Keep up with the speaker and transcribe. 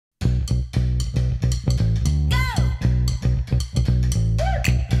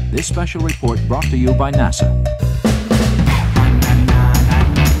This special report brought to you by NASA.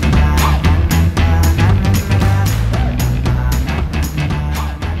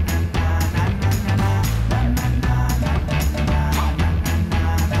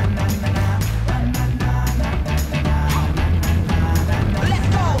 Let's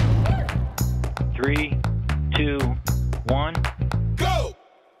go! 3, 2, 1, go!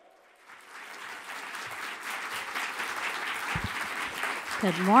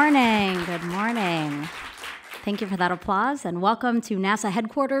 Good morning. Good morning. Thank you for that applause, and welcome to NASA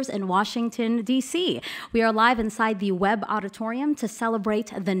headquarters in Washington, D.C. We are live inside the Webb Auditorium to celebrate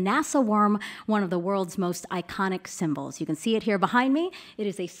the NASA worm, one of the world's most iconic symbols. You can see it here behind me. It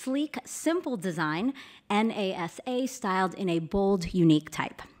is a sleek, simple design, NASA styled in a bold, unique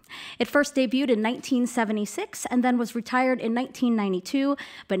type. It first debuted in 1976 and then was retired in 1992,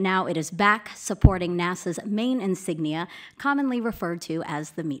 but now it is back supporting NASA's main insignia, commonly referred to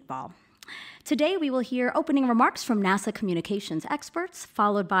as the meatball. Today, we will hear opening remarks from NASA communications experts,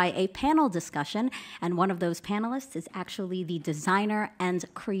 followed by a panel discussion, and one of those panelists is actually the designer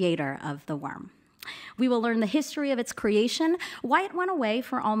and creator of the worm. We will learn the history of its creation, why it went away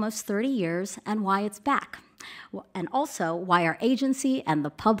for almost 30 years, and why it's back, and also why our agency and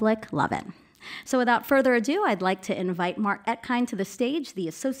the public love it. So without further ado, I'd like to invite Marc Etkind to the stage, the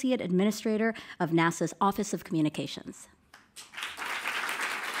Associate Administrator of NASA's Office of Communications.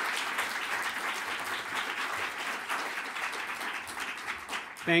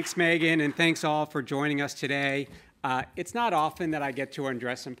 Thanks, Megan, and thanks all for joining us today. It's not often that I get to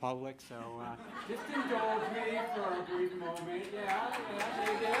undress in public, so just indulge me for a brief moment. Yeah,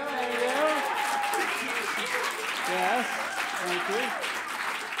 there you go. Yes, thank you.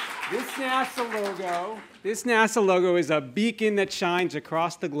 This NASA logo is a beacon that shines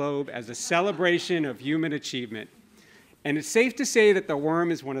across the globe as a celebration of human achievement. And it's safe to say that the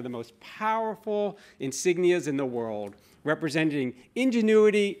worm is one of the most powerful insignias in the world, representing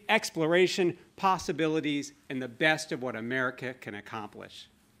ingenuity, exploration, possibilities, and the best of what America can accomplish.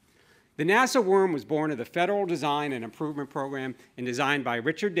 The NASA worm was born of the Federal Design and Improvement Program and designed by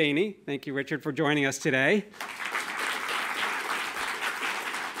Richard Danne. Thank you, Richard, for joining us today.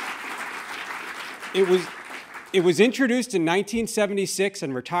 It was introduced in 1976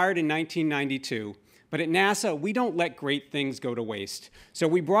 and retired in 1992. But at NASA, we don't let great things go to waste. So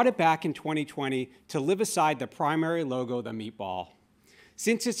we brought it back in 2020 to live aside the primary logo, the meatball.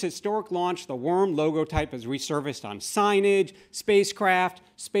 Since its historic launch, the worm logo type has resurfaced on signage, spacecraft,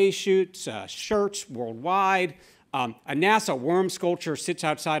 spacesuits, shirts worldwide. A NASA worm sculpture sits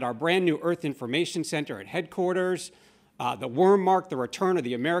outside our brand new Earth Information Center at headquarters. The worm marked the return of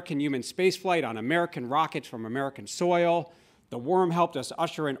the American human spaceflight on American rockets from American soil. The worm helped us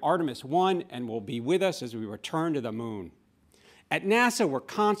usher in Artemis 1 and will be with us as we return to the moon. At NASA, we're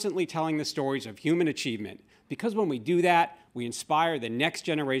constantly telling the stories of human achievement because when we do that, we inspire the next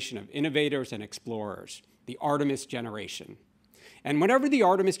generation of innovators and explorers, the Artemis generation. And whenever the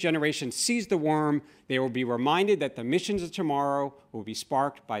Artemis generation sees the worm, they will be reminded that the missions of tomorrow will be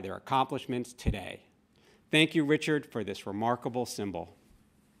sparked by their accomplishments today. Thank you, Richard, for this remarkable symbol.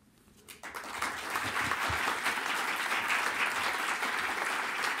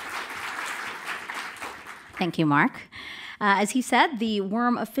 Thank you, Marc. As he said, the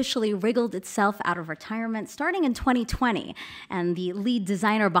worm officially wriggled itself out of retirement starting in 2020. And the lead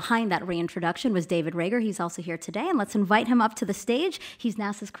designer behind that reintroduction was David Rager. He's also here today, and let's invite him up to the stage. He's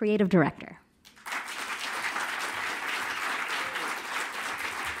NASA's creative director.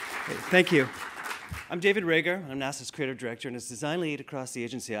 Thank you. I'm David Rager. I'm NASA's creative director, and as design lead across the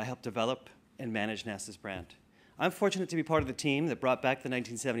agency, I help develop and manage NASA's brand. I'm fortunate to be part of the team that brought back the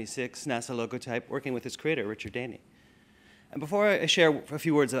 1976 NASA logo type, working with its creator, Richard Danne. And before I share a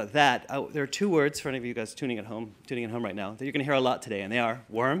few words about that, there are two words for any of you guys tuning at home right now, that you're going to hear a lot today, and they are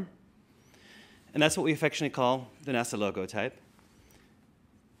worm, and that's what we affectionately call the NASA logo type.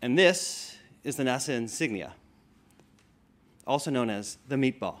 And this is the NASA insignia, also known as the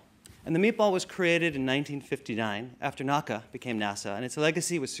meatball. And the meatball was created in 1959 after NACA became NASA, and its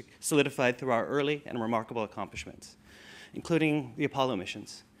legacy was solidified through our early and remarkable accomplishments, including the Apollo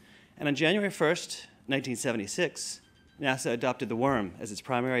missions. And on January 1st, 1976, NASA adopted the worm as its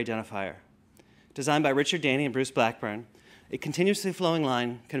primary identifier. Designed by Richard Danne and Bruce Blackburn, a continuously flowing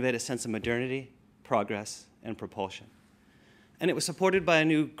line conveyed a sense of modernity, progress, and propulsion. And it was supported by a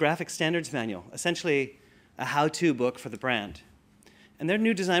new graphic standards manual, essentially a how-to book for the brand. And their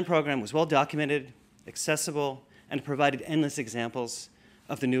new design program was well documented, accessible, and provided endless examples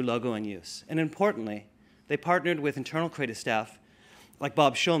of the new logo in use. And importantly, they partnered with internal creative staff like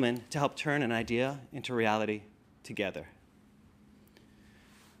Bob Schulman to help turn an idea into reality together.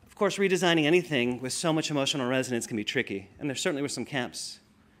 Of course, redesigning anything with so much emotional resonance can be tricky, and there certainly were some camps,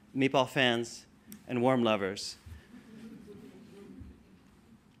 meatball fans and worm lovers.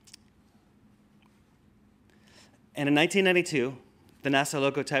 And in 1992, the NASA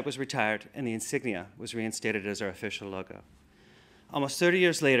logo type was retired and the insignia was reinstated as our official logo. Almost 30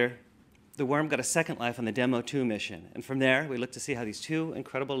 years later, the worm got a second life on the Demo 2 mission, and from there, we looked to see how these two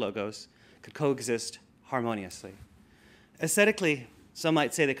incredible logos could coexist harmoniously. Aesthetically, some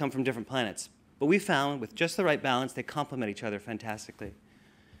might say they come from different planets, but we found with just the right balance, they complement each other fantastically.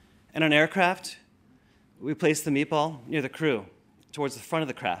 And on aircraft, we placed the meatball near the crew, towards the front of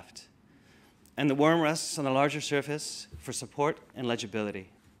the craft, and the worm rests on the larger surface for support and legibility.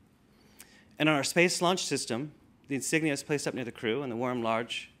 And on our space launch system, the insignia is placed up near the crew, and the worm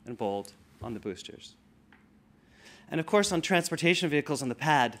large and bold on the boosters. And of course, on transportation vehicles on the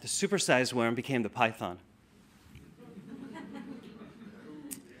pad, the supersized worm became the python.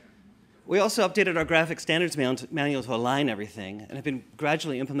 We also updated our graphic standards manual to align everything and have been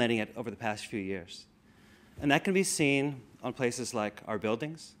gradually implementing it over the past few years. And that can be seen on places like our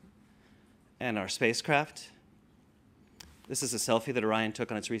buildings and our spacecraft. This is a selfie that Orion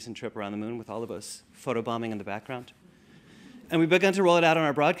took on its recent trip around the moon with all of us photobombing in the background. And we've begun to roll it out on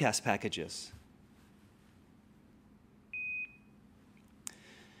our broadcast packages.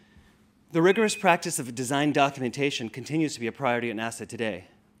 The rigorous practice of design documentation continues to be a priority at NASA today.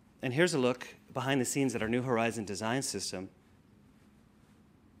 And here's a look behind the scenes at our New Horizon design system.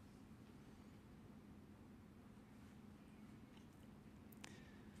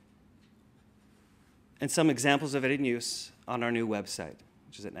 And some examples of it in use on our new website,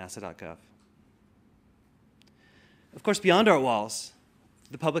 which is at nasa.gov. Of course, beyond our walls,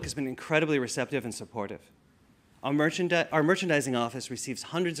 the public has been incredibly receptive and supportive. Our merchandising office receives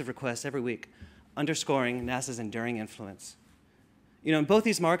hundreds of requests every week, underscoring NASA's enduring influence. You know, and both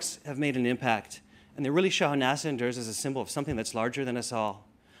these marks have made an impact, and they really show how NASA endures as a symbol of something that's larger than us all.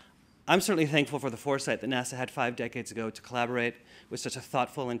 I'm certainly thankful for the foresight that NASA had 5 decades ago to collaborate with such a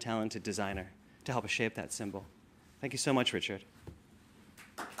thoughtful and talented designer to help us shape that symbol. Thank you so much, Richard.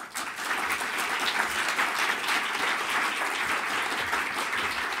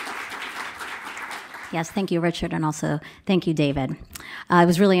 Yes, thank you, Richard, and also thank you, David. It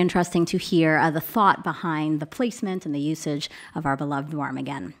was really interesting to hear the thought behind the placement and the usage of our beloved worm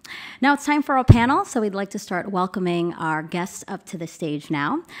again. Now it's time for our panel, so we'd like to start welcoming our guests up to the stage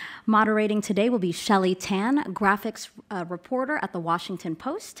now. Moderating today will be Shelly Tan, graphics reporter at the Washington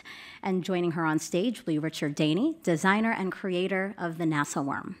Post, and joining her on stage will be Richard Danne, designer and creator of the NASA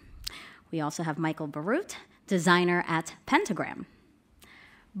worm. We also have Bierut, designer at Pentagram.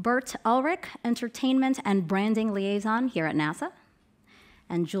 Bert Ulrich, entertainment and branding liaison here at NASA,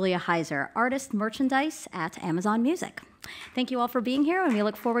 and Julia Heiser, artist merchandise at Amazon Music. Thank you all for being here, and we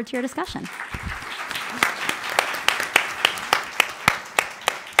look forward to your discussion.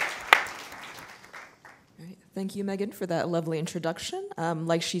 Thank you, Megan, for that lovely introduction.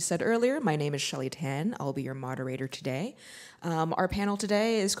 Like she said earlier, my name is Shelly Tan. I'll be your moderator today. Our panel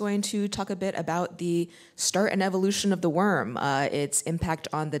today is going to talk a bit about the start and evolution of the worm, its impact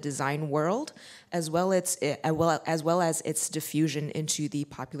on the design world, as well as its diffusion into the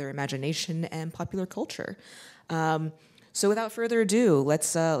popular imagination and popular culture. So without further ado,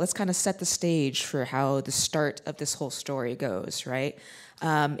 let's kind of set the stage for how the start of this whole story goes, right?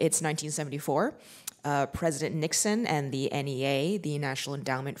 It's 1974. President Nixon and the NEA, the National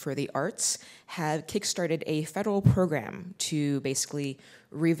Endowment for the Arts, have kickstarted a federal program to basically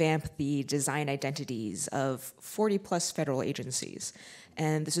revamp the design identities of 40-plus federal agencies.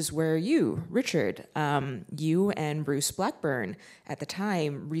 And this is where you, Richard, you and Bruce Blackburn at the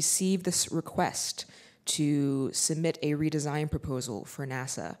time received this request to submit a redesign proposal for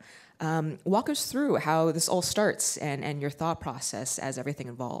NASA. Walk us through how this all starts and your thought process as everything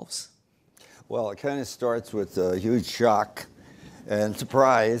evolves. Well, it kind of starts with a huge shock and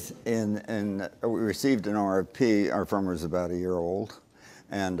surprise. And we received an RFP. Our firm was about a year old.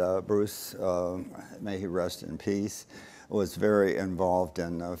 And Bruce, may he rest in peace, was very involved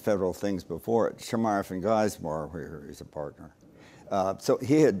in federal things before it. Shemareff and Geismar, where he's a partner. So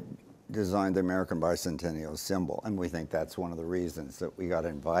he had designed the American Bicentennial symbol, and we think that's one of the reasons that we got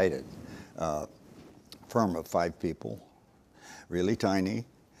invited. Firm of 5 people, really tiny.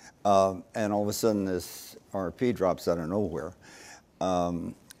 And all of a sudden, this RFP drops out of nowhere,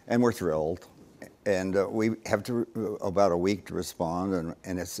 and we're thrilled. And we have about a week to respond,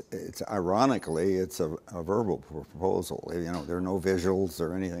 and it's ironically, it's a verbal proposal. You know, there are no visuals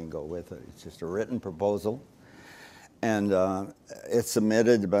or anything to go with it. It's just a written proposal, and it's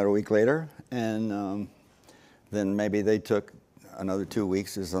submitted about a week later, and then maybe they took another 2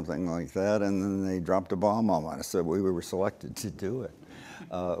 weeks or something like that, and then they dropped a bomb on us. So we were selected to do it.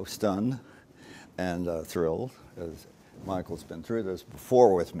 Stunned and thrilled, as Michael's been through this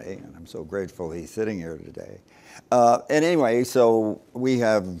before with me, and I'm so grateful he's sitting here today. And anyway, so we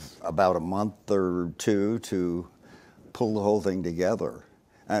have about a month or two to pull the whole thing together.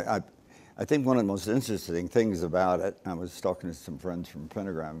 I think one of the most interesting things about it, I was talking to some friends from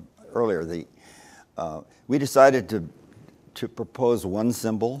Pentagram earlier, we decided to propose one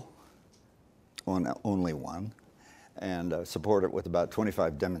symbol, only one, and support it with about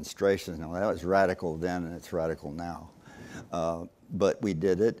 25 demonstrations. Now, that was radical then, and it's radical now. But we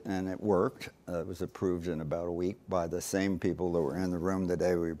did it, and it worked. It was approved in about a week by the same people that were in the room the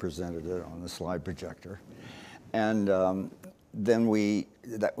day we presented it on the slide projector. And then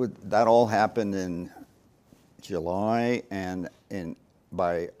that all happened in July, and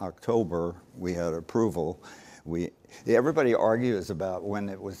by October, we had approval. Everybody argues about when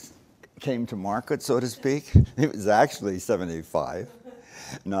it came to market, so to speak. It was actually 75,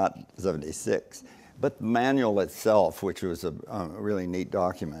 not 76. But the manual itself, which was a really neat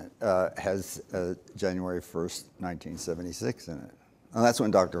document, has January 1st, 1976 in it. And that's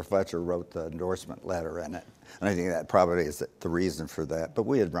when Dr. Fletcher wrote the endorsement letter in it. And I think that probably is the reason for that. But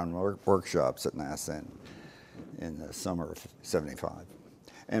we had run workshops at NASA in the summer of 75.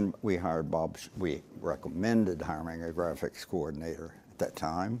 And we recommended hiring a graphics coordinator at that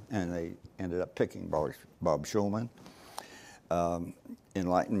time, and they ended up picking Bob Schulman.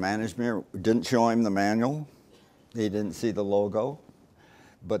 Enlightened Management didn't show him the manual. He didn't see the logo,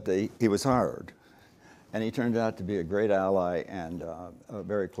 but he was hired. And he turned out to be a great ally and a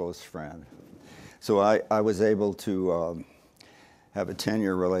very close friend. So I was able to have a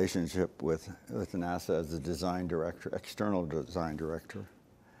 10-year relationship with NASA as a design director, external design director.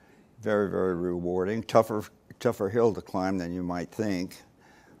 Very, very rewarding. Tougher hill to climb than you might think.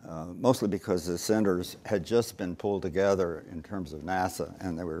 Mostly because the centers had just been pulled together in terms of NASA,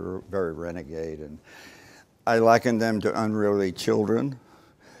 and they were very renegade. And I liken them to unruly children.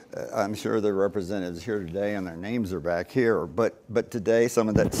 I'm sure the representatives here today, and their names are back here, but today some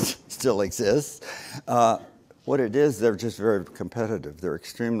of that still exists. What it is, they're just very competitive. They're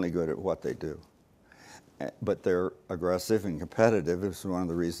extremely good at what they do. But they're aggressive and competitive is one of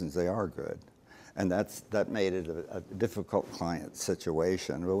the reasons they are good. And that made it a difficult client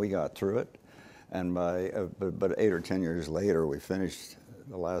situation, but we got through it. And but 8 or 10 years later, we finished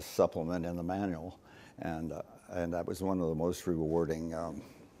the last supplement in the manual, and that was one of the most rewarding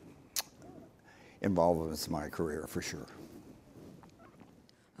involvements in my career, for sure.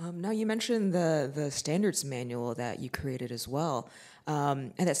 Now you mentioned the standards manual that you created as well,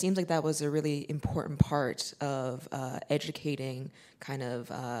 and it seems like that was a really important part of educating kind of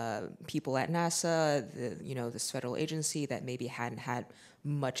people at NASA, this federal agency that maybe hadn't had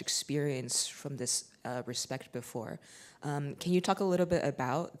much experience from this respect before. Can you talk a little bit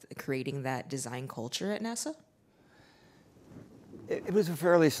about creating that design culture at NASA? It was a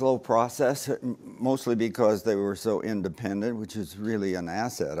fairly slow process, mostly because they were so independent, which is really an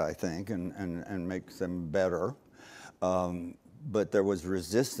asset, I think, and makes them better. But there was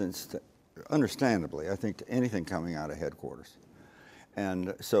resistance, understandably, I think, to anything coming out of headquarters.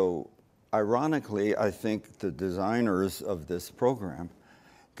 And so, ironically, I think the designers of this program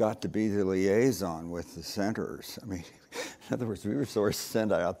got to be the liaison with the centers. I mean, in other words, we were sort of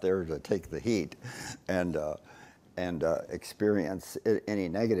sent out there to take the heat and experience any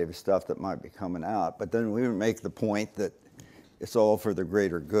negative stuff that might be coming out. But then we would make the point that it's all for the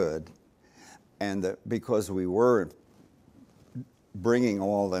greater good, and that because we were bringing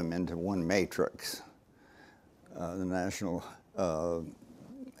all of them into one matrix, the national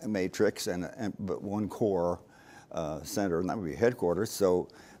matrix, but one core center, and that would be headquarters. So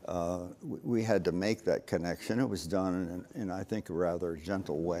we had to make that connection. It was done in I think, a rather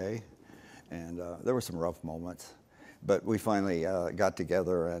gentle way, and there were some rough moments. But we finally got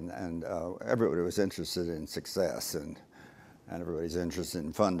together, and everybody was interested in success, and everybody's interested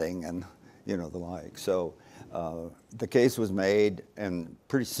in funding, and the like. So the case was made, and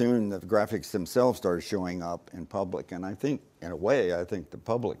pretty soon the graphics themselves started showing up in public. And I think, in a way, I think the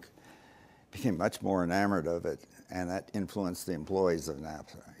public became much more enamored of it, and that influenced the employees of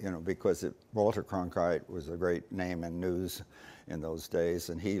NASA. Because Walter Cronkite was a great name in news in those days,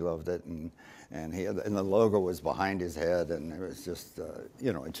 and he loved it, and the logo was behind his head, and it was just,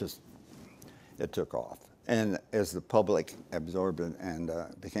 it took off. And as the public absorbed it and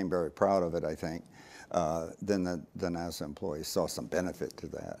became very proud of it, I think, then the NASA employees saw some benefit to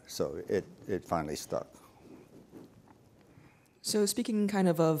that, so it finally stuck. So speaking kind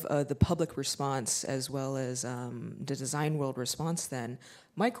of the public response as well as the design world response then,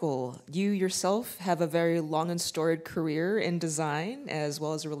 Michael, you yourself have a very long and storied career in design as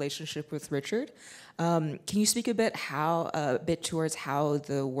well as a relationship with Richard. Can you speak a bit towards how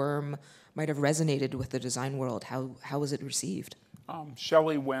the worm might have resonated with the design world? How was it received?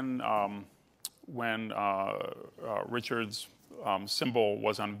 Shelly, when Richard's symbol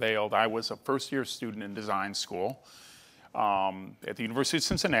was unveiled, I was a first-year student in design school at the University of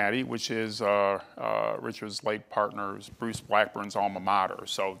Cincinnati, which is Richard's late partner's Bruce Blackburn's alma mater.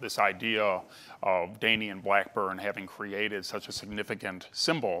 So this idea of Danne and Blackburn having created such a significant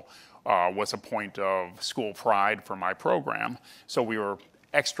symbol was a point of school pride for my program. So we were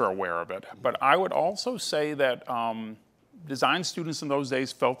extra aware of it. But I would also say that design students in those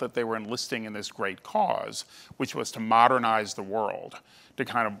days felt that they were enlisting in this great cause, which was to modernize the world, to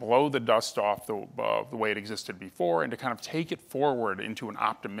kind of blow the dust off the way it existed before, and to kind of take it forward into an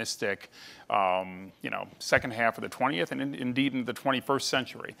optimistic, second half of the 20th and indeed in the 21st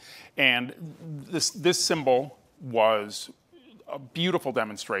century. And this symbol was a beautiful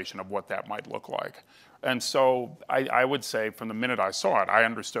demonstration of what that might look like. And so I would say from the minute I saw it, I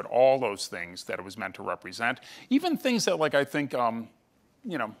understood all those things that it was meant to represent. Even things that, like, I think,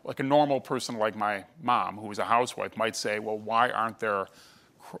 like a normal person like my mom, who was a housewife, might say, well, why aren't there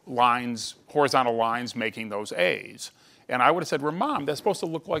lines, horizontal lines making those A's? And I would have said, well, Mom, that's supposed to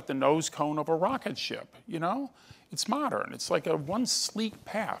look like the nose cone of a rocket ship, you know? It's modern. It's like one sleek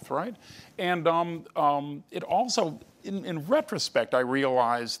path, right? And it also, in retrospect, I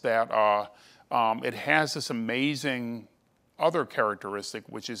realized that it has this amazing other characteristic,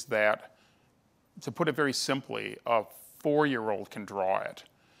 which is that, to put it very simply, a 4-year-old can draw it.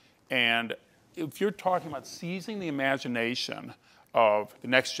 And if you're talking about seizing the imagination of the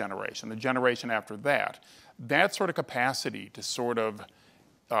next generation, the generation after that, that sort of capacity to sort of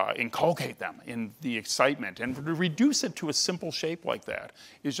inculcate them in the excitement and to reduce it to a simple shape like that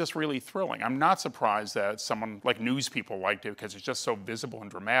is just really thrilling. I'm not surprised that someone like news people liked it because it's just so visible and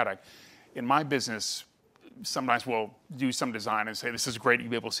dramatic. In my business, sometimes we'll do some design and say, this is great, you'll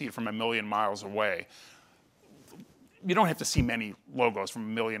be able to see it from a million miles away. You don't have to see many logos from a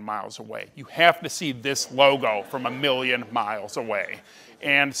million miles away. You have to see this logo from a million miles away.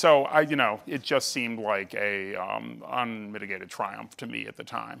 And so, it just seemed like a unmitigated triumph to me at the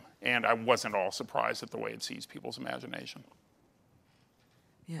time. And I wasn't all surprised at the way it seized people's imagination.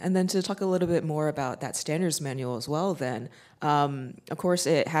 Yeah, and then to talk a little bit more about that standards manual as well then, of course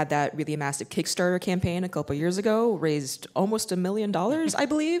it had that really massive Kickstarter campaign a couple years ago, raised almost $1 million, I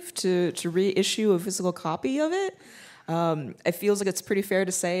believe, to reissue a physical copy of it. It feels like it's pretty fair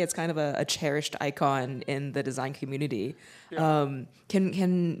to say it's kind of a cherished icon in the design community. Yeah.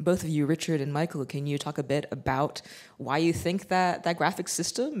 Can both of you, Richard and Michael, can you talk a bit about why you think that graphic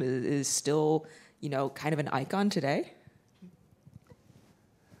system is still, kind of an icon today?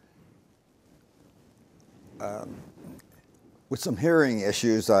 With some hearing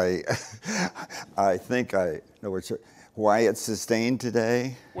issues, I think I know why it's sustained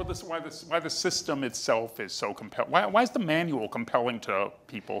today. Well, why the system itself is so compelling. Why is the manual compelling to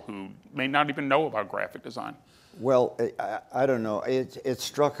people who may not even know about graphic design? Well, I don't know. It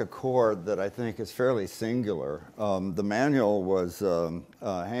struck a chord that I think is fairly singular. The manual was,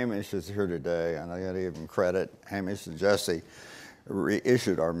 Hamish is here today, and I got to give him credit. Hamish and Jesse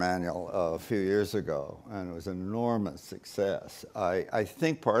reissued our manual a few years ago, and it was an enormous success. I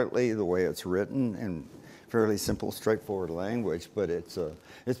think partly the way it's written in fairly simple, straightforward language, but it's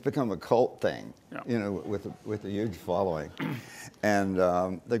become a cult thing, yeah. With a huge following. And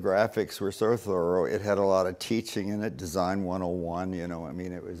the graphics were so thorough. It had a lot of teaching in it, Design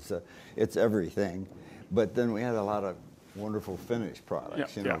 101, it's everything. But then we had a lot of wonderful finished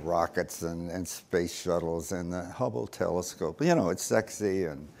products, rockets and space shuttles and the Hubble telescope. It's sexy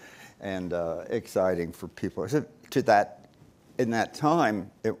and exciting for people. In that time,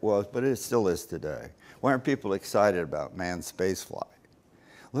 it was, but it still is today. Why aren't people excited about manned spaceflight?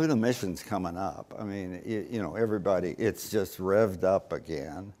 Look at the missions coming up. I mean, everybody, it's just revved up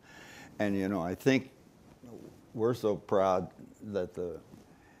again. And, I think we're so proud that the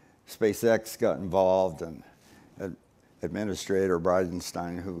SpaceX got involved, and Administrator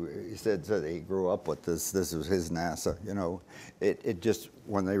Bridenstine, who he said that he grew up with this was his NASA, it just,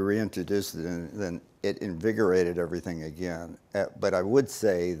 when they reintroduced it, then it invigorated everything again. But I would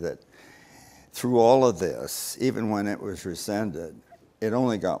say that through all of this, even when it was rescinded, it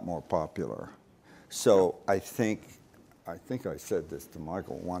only got more popular. So I think I said this to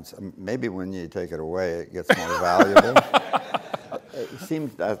Michael once, maybe when you take it away, it gets more valuable. It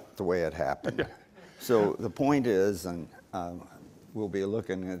seems that's the way it happened. Yeah. So the point is, and we'll be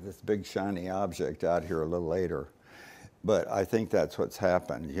looking at this big shiny object out here a little later. But I think that's what's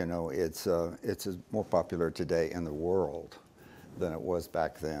happened. You know, it's more popular today in the world than it was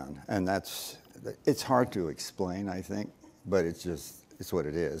back then. And it's hard to explain, I think, but it's what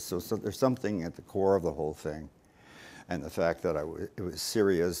it is. So there's something at the core of the whole thing. And the fact that it was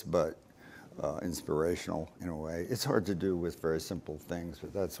serious but inspirational in a way. It's hard to do with very simple things,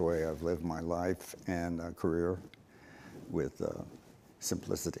 but that's the way I've lived my life and career, with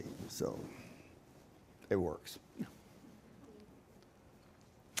simplicity. So it works.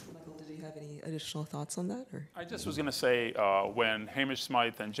 Michael, did you have any additional thoughts on that? Or? I just was going to say, when Hamish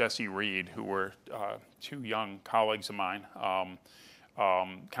Smythe and Jesse Reed, who were two young colleagues of mine,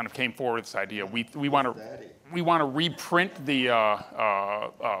 kind of came forward with this idea. We want to reprint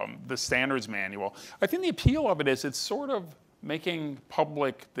the standards manual. I think the appeal of it is it's sort of making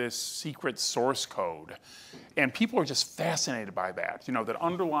public this secret source code, and people are just fascinated by that. You know, that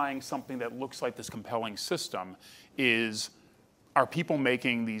underlying something that looks like this compelling system are people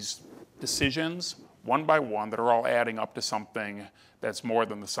making these decisions one by one that are all adding up to something that's more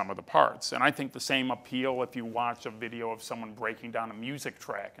than the sum of the parts. And I think the same appeal if you watch a video of someone breaking down a music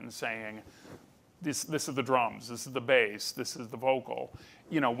track and saying, this is the drums, this is the bass, this is the vocal.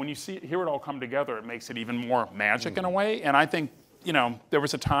 You know, when you hear it all come together, it makes it even more magic in a way. And I think, you know, there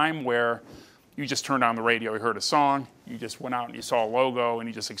was a time where you just turned on the radio, you heard a song, you just went out and you saw a logo and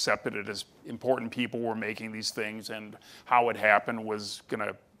you just accepted it as important people were making these things, and how it happened was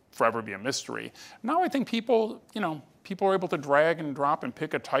gonna forever be a mystery. Now I think people are able to drag and drop and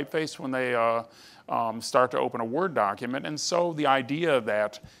pick a typeface when they start to open a Word document. And so the idea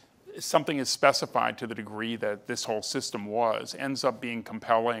that something is specified to the degree that this whole system ends up being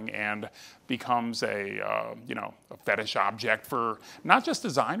compelling and becomes a fetish object for not just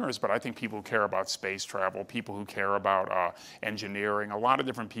designers, but I think people who care about space travel, people who care about engineering. A lot of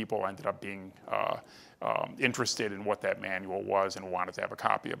different people ended up being interested in what that manual was and wanted to have a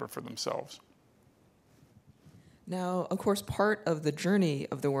copy of it for themselves. Now, of course, part of the journey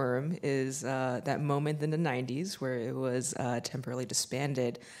of the worm is that moment in the 90s where it was temporarily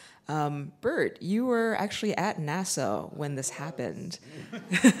disbanded. Bert, you were actually at NASA when this happened.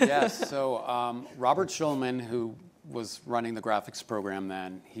 Yes, so Robert Schulman, who was running the graphics program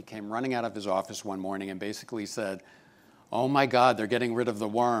then, he came running out of his office one morning and basically said, "Oh my God, they're getting rid of the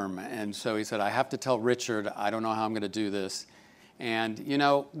worm." And so he said, "I have to tell Richard, I don't know how I'm going to do this." And, you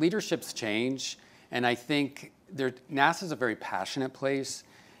know, leaderships change, and I think NASA's a very passionate place.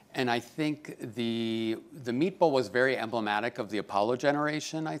 And I think the meatball was very emblematic of the Apollo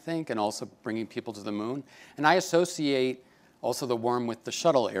generation, I think, and also bringing people to the moon. And I associate also the worm with the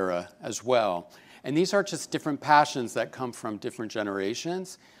shuttle era as well. And these are just different passions that come from different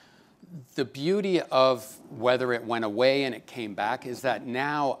generations. The beauty of whether it went away and it came back is that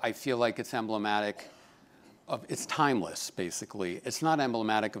now I feel like it's emblematic of, it's timeless, basically. It's not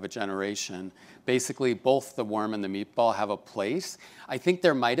emblematic of a generation. Basically, both the worm and the meatball have a place. I think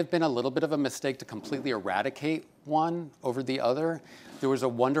there might have been a little bit of a mistake to completely eradicate one over the other. There was a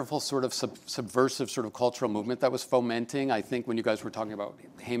wonderful sort of subversive sort of cultural movement that was fomenting. I think when you guys were talking about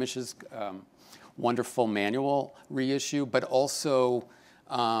Hamish's wonderful manual reissue, but also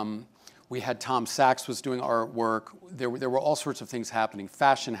we had Tom Sachs was doing artwork. There were all sorts of things happening.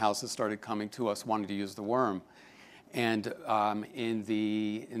 Fashion houses started coming to us wanting to use the worm. And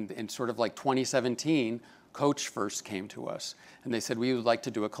in sort of like 2017, Coach first came to us. And they said, we would like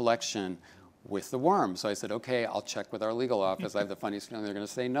to do a collection with the worm. So I said, okay, I'll check with our legal office. I have the funniest feeling they're going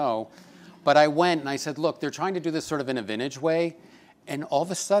to say no. But I went and I said, look, they're trying to do this sort of in a vintage way. And all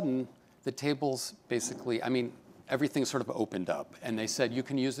of a sudden, the tables basically, I mean, everything sort of opened up. And they said, you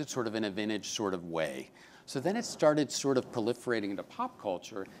can use it sort of in a vintage sort of way. So then it started sort of proliferating into pop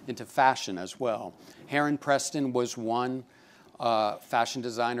culture, into fashion as well. Heron Preston was one fashion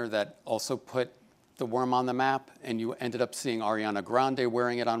designer that also put the worm on the map, and you ended up seeing Ariana Grande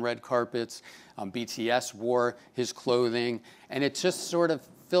wearing it on red carpets. BTS wore his clothing, and it just sort of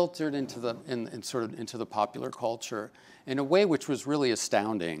filtered into the popular culture in a way which was really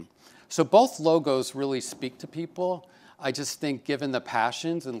astounding. So both logos really speak to people. I just think given the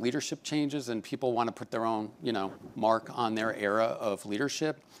passions and leadership changes and people want to put their own, mark on their era of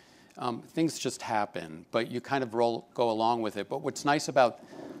leadership, things just happen, but you kind of go along with it. But what's nice about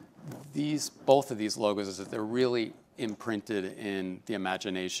both of these logos is that they're really imprinted in the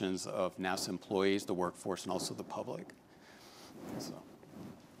imaginations of NASA employees, the workforce, and also the public.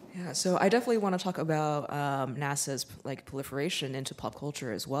 Yeah, so I definitely want to talk about NASA's proliferation into pop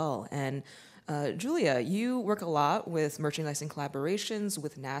culture as well. And Julia, you work a lot with merchandising collaborations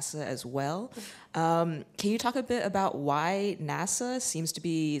with NASA as well. Can you talk a bit about why NASA seems to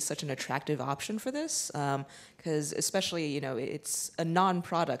be such an attractive option for this? Because especially, you know, it's a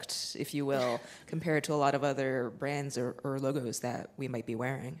non-product, if you will, compared to a lot of other brands or logos that we might be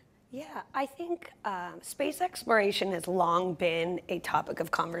wearing. Yeah, I think space exploration has long been a topic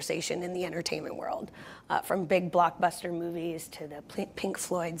of conversation in the entertainment world, from big blockbuster movies to the Pink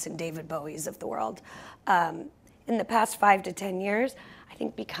Floyds and David Bowies of the world. In the past 5 to 10 years, I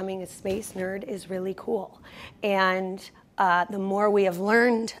think becoming a space nerd is really cool. And the more we have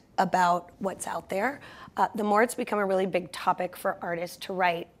learned about what's out there, the more it's become a really big topic for artists to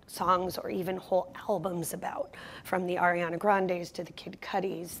write songs or even whole albums about, from the Ariana Grandes to the Kid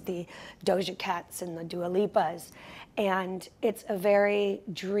Cudis, the Doja Cats and the Dua Lipas. And it's a very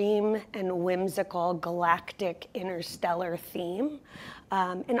dream and whimsical, galactic, interstellar theme.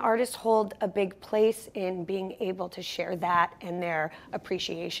 And artists hold a big place in being able to share that and their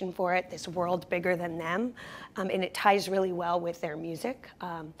appreciation for it, this world bigger than them. And it ties really well with their music,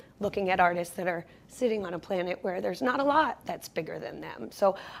 looking at artists that are sitting on a planet where there's not a lot that's bigger than them.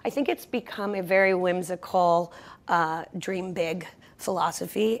 So I think it's become a very whimsical, dream big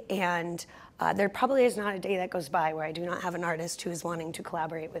philosophy. And there probably is not a day that goes by where I do not have an artist who is wanting to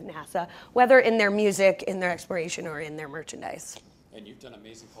collaborate with NASA, whether in their music, in their exploration, or in their merchandise. And you've done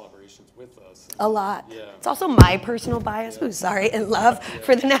amazing collaborations with us. A lot. Yeah. It's also my personal bias, and love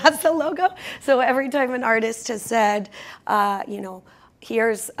for the NASA logo. So every time an artist has said, you know,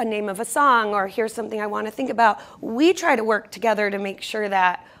 here's a name of a song, or here's something I want to think about, we try to work together to make sure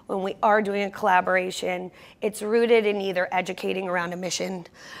that when we are doing a collaboration, it's rooted in either educating around a mission,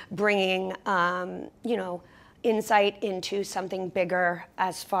 bringing, you know, insight into something bigger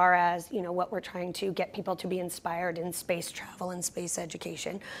as far as, you know, what we're trying to get people to be inspired in space travel and space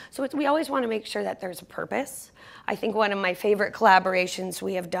education. So we always want to make sure that there's a purpose. I think one of my favorite collaborations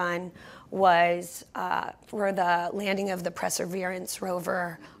we have done was for the landing of the Perseverance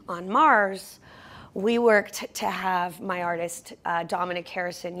rover on Mars. We worked to have my artist, Dominic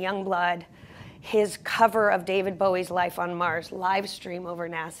Harrison Youngblood, his cover of David Bowie's Life on Mars live stream over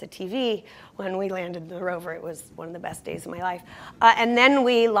NASA TV when we landed the rover. It was one of the best days of my life. And then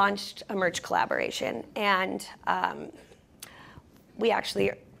we launched a merch collaboration, and we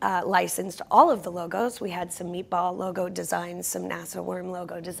actually licensed all of the logos. We had some meatball logo designs, some NASA worm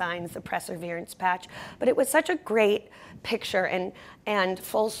logo designs, the Perseverance patch. But it was such a great picture and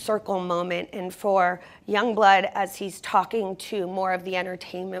full circle moment. And for Youngblood, as he's talking to more of the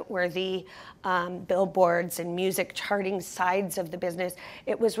entertainment-worthy billboards and music charting sides of the business,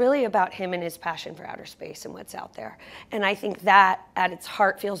 it was really about him and his passion for outer space and what's out there. And I think that, at its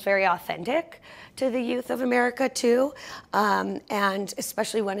heart, feels very authentic to the youth of America, too. And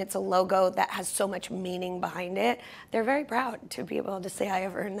especially when it's a logo that has so much meaning behind it, they're very proud to be able to say, I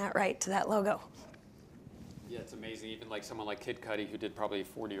have earned that right to that logo. Yeah, it's amazing. Even like someone like Kid Cudi, who did probably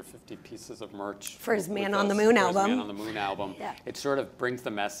 40 or 50 pieces of merch for his Man on the Moon album. Man on the Moon album. Yeah. It sort of brings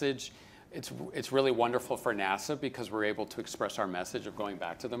the message. It's really wonderful for NASA because we're able to express our message of going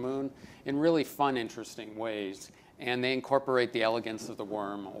back to the moon in really fun, interesting ways. And they incorporate the elegance of the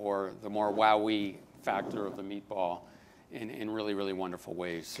worm or the more wowee factor of the meatball in really, really wonderful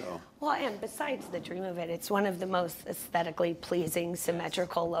ways. So. Well, and besides the dream of it, it's one of the most aesthetically pleasing,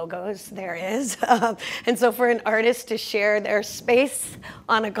 symmetrical logos there is. And so for an artist to share their space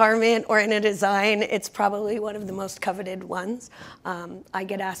on a garment or in a design, it's probably one of the most coveted ones. I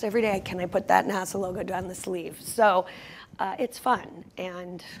get asked every day, can I put that NASA logo down the sleeve? So it's fun,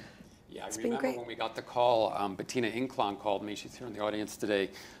 and yeah, it's I been remember great. when we got the call, Bettina Inclon called me. She's here in the audience today.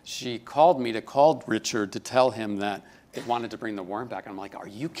 She called me to call Richard to tell him that they wanted to bring the worm back. And I'm like, are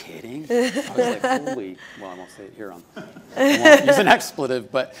you kidding? I was like, holy, well, I won't say it here. I won't use an expletive.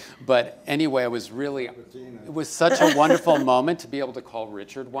 But anyway, it was such a wonderful moment to be able to call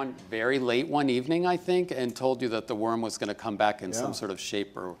Richard very late one evening, I think, and told you that the worm was going to come back in some sort of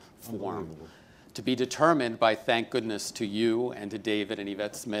shape or form. To be determined by, thank goodness, to you and to David and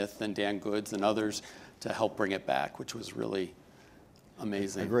Yvette Smith and Dan Goods and others to help bring it back, which was really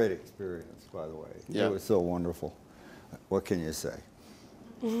amazing. A great experience, by the way. Yeah. It was so wonderful. What can you say?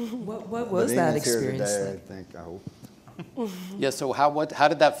 What was that experience? Here today, I think, I hope. Yeah, so how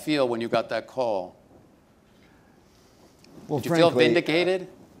did that feel when you got that call? Well, did you feel vindicated?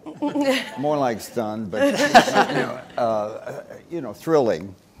 More like stunned, but you know,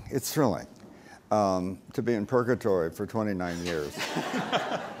 thrilling. It's thrilling to be in purgatory for 29 years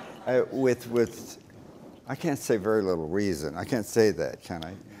with I can't say very little reason. I can't say that, can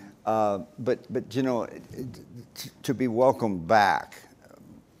I? But you know, to be welcomed back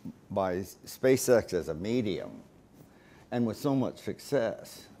by SpaceX as a medium, and with so much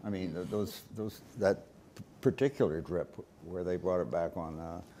success. I mean, that particular trip where they brought it back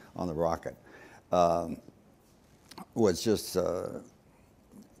on the rocket was just, of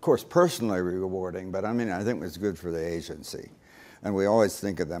course, personally rewarding, but I mean, I think it was good for the agency. And we always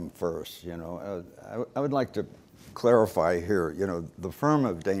think of them first, you know. I would like to clarify here, you know, the firm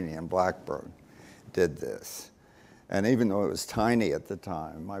of Danne and Blackburn did this. And even though it was tiny at the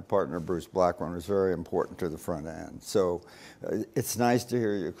time, my partner, Bruce Blackburn, was very important to the front end. So it's nice to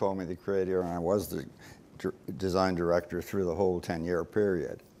hear you call me the creator, and I was the design director through the whole 10-year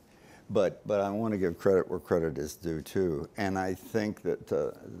period. But I want to give credit where credit is due, too. And I think that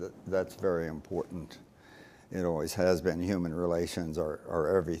that's very important. It always has been. Human relations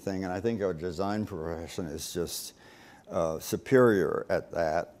are everything. And I think our design profession is just superior at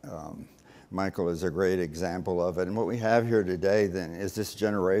that. Michael is a great example of it. And what we have here today, then, is this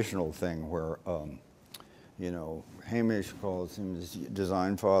generational thing where, you know, Hamish calls him the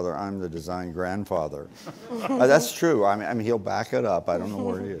design father, I'm the design grandfather. That's true. I mean, he'll back it up. I don't know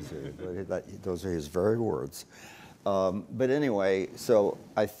where he is here, but those are his very words. But anyway, so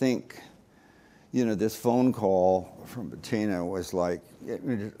I think, you know, this phone call from Bettina was like,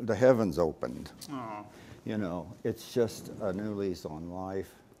 the heavens opened. Oh. You know, it's just a new lease on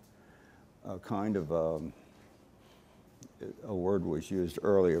life. A kind of a word was used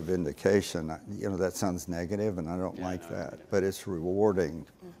earlier, vindication. You know, that sounds negative, and I don't like that. But it's rewarding.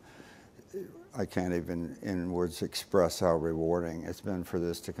 I can't even in words express how rewarding it's been for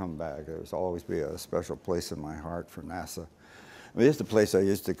this to come back. There's always be a special place in my heart for NASA. I mean, it's the place I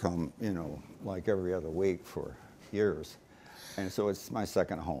used to come, you know, like every other week for years. And so it's my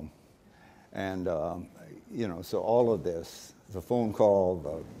second home. And, you know, so all of this, the phone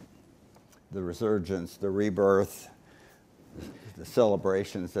call, the resurgence, the rebirth, the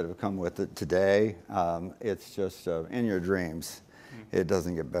celebrations that have come with it today, it's just in your dreams. It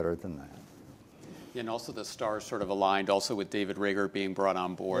doesn't get better than that. And also the stars sort of aligned also with David Rager being brought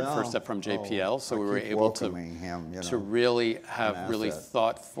on board, first up from JPL. So we were able to, him, you know, to really have really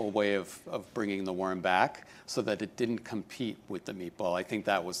thoughtful way of bringing the worm back so that it didn't compete with the meatball. I think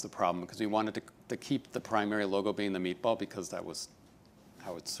that was the problem because we wanted to keep the primary logo being the meatball because that was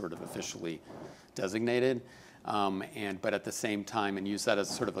how it's sort of officially designated. But at the same time, and use that as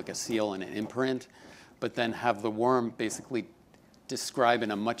sort of like a seal and an imprint, but then have the worm basically describe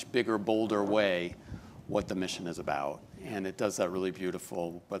in a much bigger, bolder way what the mission is about. And it does that really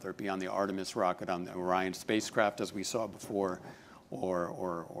beautiful, whether it be on the Artemis rocket, on the Orion spacecraft, as we saw before,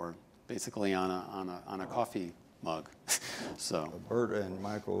 or basically on a coffee mug. So Bert and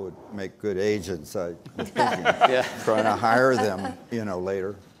Michael would make good agents. I'm thinking, trying to hire them, you know,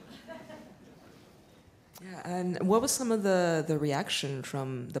 later. Yeah, and what was some of the reaction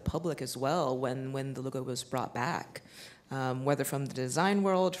from the public as well when the logo was brought back? Whether from the design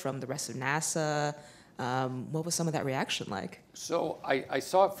world, from the rest of NASA, what was some of that reaction like? So I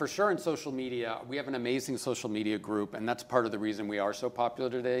saw it for sure in social media. We have an amazing social media group, and that's part of the reason we are so popular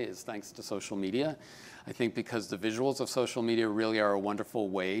today is thanks to social media. I think because the visuals of social media really are a wonderful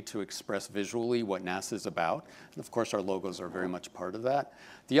way to express visually what NASA is about. And of course, our logos are very much part of that.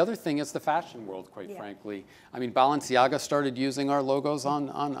 The other thing is the fashion world, quite frankly. I mean, Balenciaga started using our logos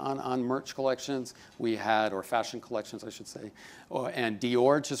on merch collections. We had, or fashion collections, I should say. And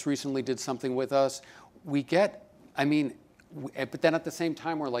Dior just recently did something with us. We get, I mean, but then at the same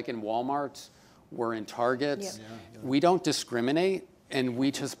time, we're like in Walmarts, we're in Targets. We don't discriminate. And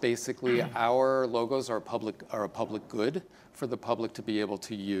we just basically, our logos are a public good for the public to be able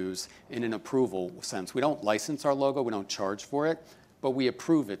to use in an approval sense. We don't license our logo, we don't charge for it, but we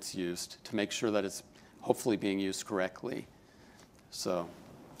approve it's used to make sure that it's hopefully being used correctly. So.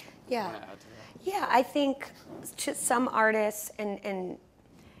 Yeah, I think to some artists and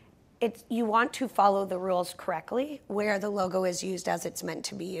you want to follow the rules correctly where the logo is used as it's meant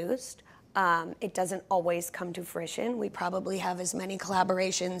to be used. It doesn't always come to fruition. We probably have as many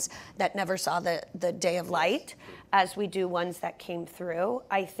collaborations that never saw the day of light as we do ones that came through.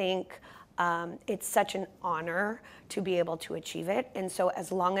 I think it's such an honor to be able to achieve it. And so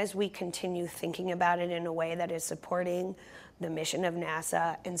as long as we continue thinking about it in a way that is supporting the mission of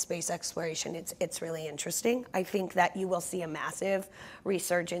NASA and space exploration, it's really interesting. I think that you will see a massive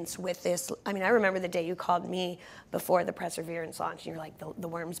resurgence with this. I mean, I remember the day you called me before the Perseverance launch, and you're like, the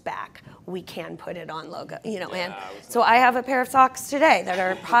worm's back. We can put it on logo, you know. And so I have a pair of socks today that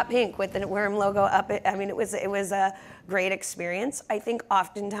are hot pink with the worm logo up. I mean, it was a great experience. I think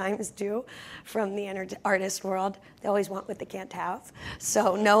oftentimes too, from the artist world, they always want what they can't have.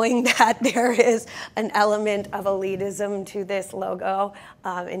 So knowing that there is an element of elitism to this logo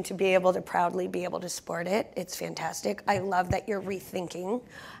and to be able to proudly be able to sport it. It's fantastic. I love that you're rethinking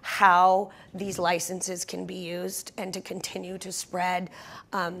how these licenses can be used and to continue to spread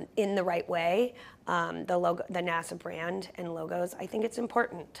in the right way. The logo, the NASA brand and logos, I think it's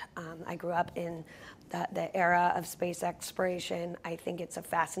important. I grew up in the era of space exploration. I think it's a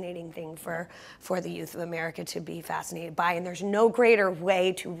fascinating thing for the youth of America to be fascinated by, and there's no greater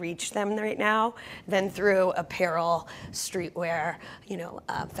way to reach them right now than through apparel, streetwear,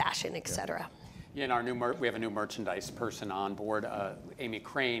 fashion, etc. Yeah, and our we have a new merchandise person on board, Amy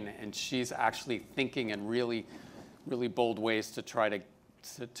Crane, and she's actually thinking in really, really bold ways to try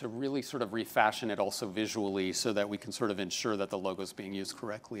to really sort of refashion it also visually so that we can sort of ensure that the logo is being used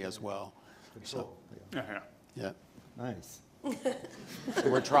correctly as well. So, yeah. Nice.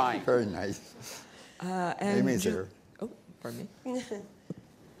 We're trying. Very nice. Amy's here. Oh, pardon me.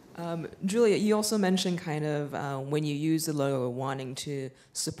 Julia, you also mentioned kind of when you use the logo wanting to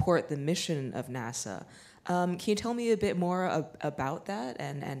support the mission of NASA. Can you tell me a bit more about that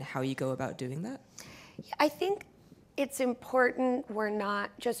and how you go about doing that? Yeah, I think it's important we're not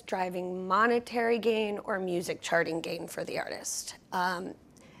just driving monetary gain or music charting gain for the artist.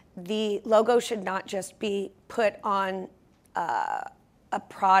 The logo should not just be put on a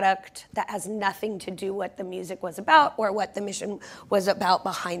product that has nothing to do what the music was about or what the mission was about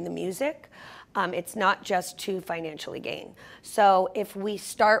behind the music. It's not just to financially gain. So if we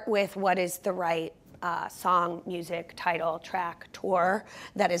start with what is the right song, music, title, track, tour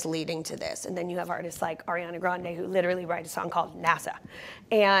that is leading to this. And then you have artists like Ariana Grande who literally write a song called NASA.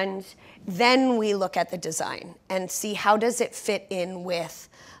 And then we look at the design and see how does it fit in with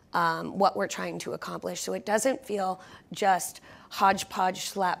what we're trying to accomplish. So it doesn't feel just hodgepodge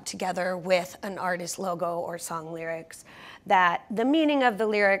slapped together with an artist logo or song lyrics, that the meaning of the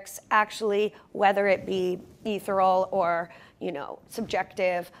lyrics actually, whether it be ethereal or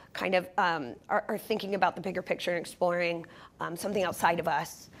subjective, kind of are thinking about the bigger picture and exploring something outside of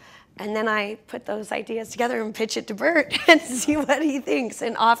us. And then I put those ideas together and pitch it to Bert and see what he thinks.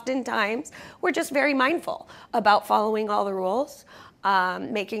 And oftentimes, we're just very mindful about following all the rules,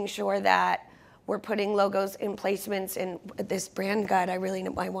 making sure that we're putting logos in placements in this brand guide. I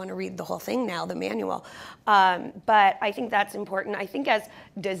want to read the whole thing now, the manual. But I think that's important. I think as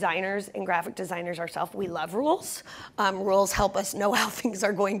designers and graphic designers ourselves, we love rules. Rules help us know how things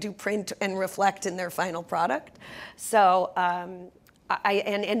are going to print and reflect in their final product. So, and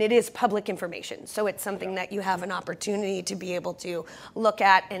it is public information. So it's something that you have an opportunity to be able to look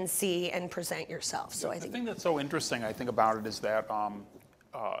at and see and present yourself. So I think the thing that's so interesting, I think, about it is that,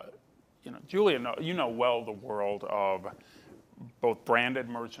 Julia, you know well the world of both branded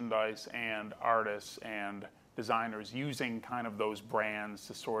merchandise and artists and designers using kind of those brands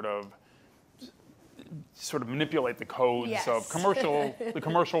to sort of manipulate the codes of the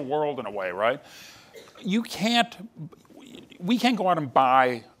commercial world in a way, right? We can't go out and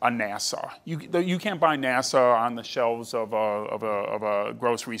buy a NASA. You can't buy NASA on the shelves of a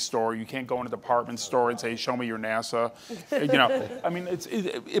grocery store. You can't go in a department store and say, "Show me your NASA." I mean,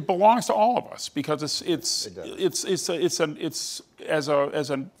 it belongs to all of us because it's as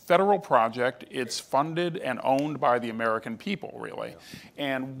a federal project. It's funded and owned by the American people, really.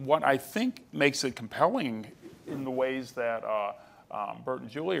 And what I think makes it compelling in the ways that Bert and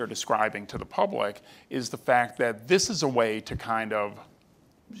Julie are describing to the public is the fact that this is a way to kind of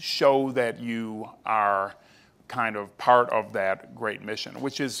show that you are kind of part of that great mission,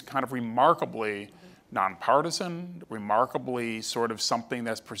 which is kind of remarkably nonpartisan, remarkably sort of something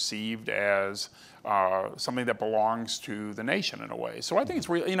that's perceived as something that belongs to the nation in a way. So I think it's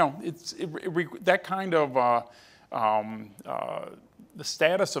really, that kind of, the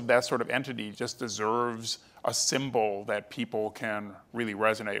status of that sort of entity just deserves a symbol that people can really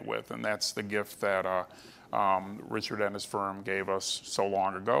resonate with, and that's the gift that Richard and his firm gave us so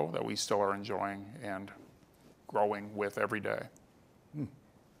long ago that we still are enjoying and growing with every day.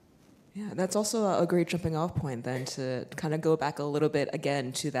 Yeah, that's also a great jumping off point then to kind of go back a little bit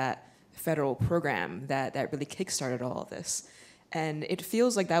again to that federal program that really kickstarted all of this. And it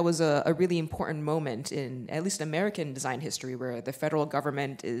feels like that was a really important moment in at least American design history where the federal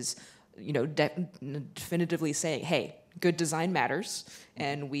government is definitively saying, hey, good design matters,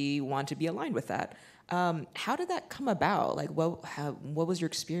 and we want to be aligned with that. How did that come about? Like, what was your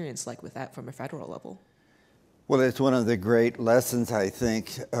experience like with that from a federal level? Well, it's one of the great lessons, I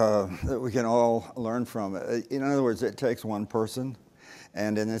think, that we can all learn from. In other words, it takes one person,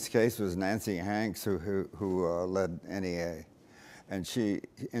 and in this case it was Nancy Hanks who led NEA, and she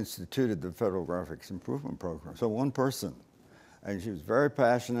instituted the Federal Graphics Improvement Program. So one person. And she was very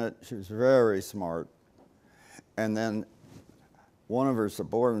passionate, she was very smart. And then one of her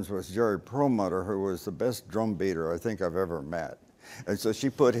subordinates was Jerry Perlmutter, who was the best drum beater I think I've ever met. And so she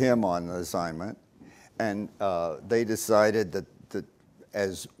put him on the assignment, and they decided that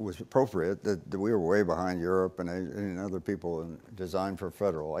as was appropriate, that we were way behind Europe and other people in design for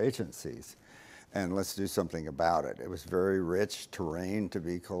federal agencies. And let's do something about it. It was very rich terrain to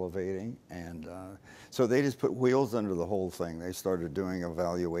be cultivating. And so they just put wheels under the whole thing. They started doing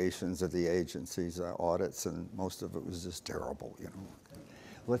evaluations of the agencies, audits, and most of it was just terrible, you know.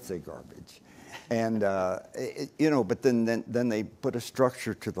 Let's say garbage. And, you know, but then they put a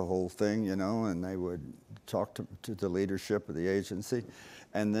structure to the whole thing, you know, and they would talk to the leadership of the agency,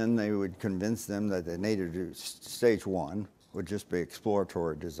 and then they would convince them that they needed to do stage one would just be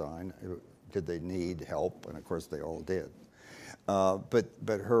exploratory design. Did they need help? And of course they all did. But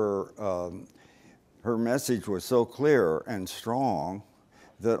her message was so clear and strong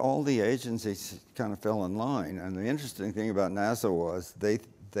that all the agencies kind of fell in line. And the interesting thing about NASA was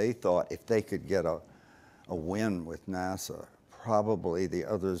they thought if they could get a win with NASA, probably the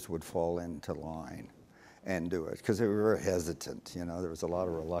others would fall into line and do it, because they were very hesitant, you know, there was a lot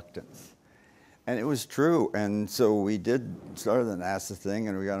of reluctance. And it was true, and so we did start the NASA thing,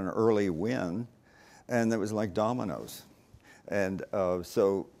 and we got an early win, and it was like dominoes. And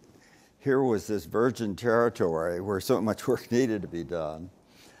so here was this virgin territory where so much work needed to be done.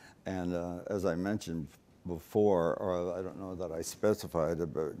 And as I mentioned before, or I don't know that I specified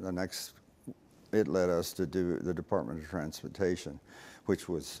it, but it led us to do the Department of Transportation, which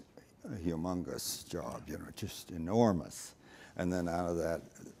was a humongous job, you know, just enormous. And then out of that,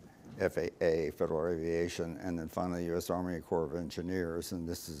 FAA, Federal Aviation, and then finally U.S. Army Corps of Engineers. And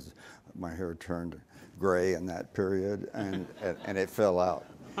this is, my hair turned gray in that period, and it fell out.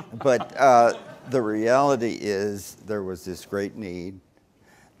 But the reality is there was this great need,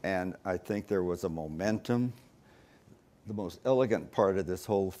 and I think there was a momentum. The most elegant part of this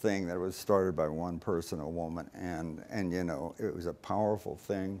whole thing that was started by one person, a woman, and you know, it was a powerful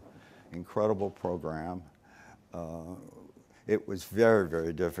thing, incredible program. It was very,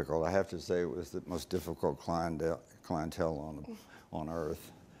 very difficult. I have to say it was the most difficult clientele on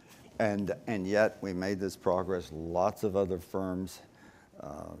Earth. And yet we made this progress. Lots of other firms,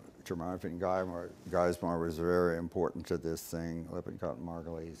 Germanic and Geismar was very important to this thing, Lippincott and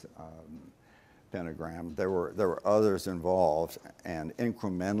Margulies, Pentagram. There were others involved, and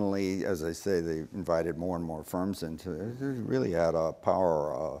incrementally, as I say, they invited more and more firms into it. It really had a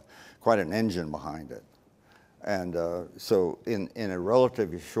power, quite an engine behind it. And so in a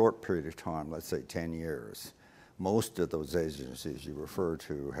relatively short period of time, let's say 10 years, most of those agencies you refer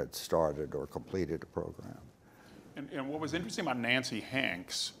to had started or completed a program. And what was interesting about Nancy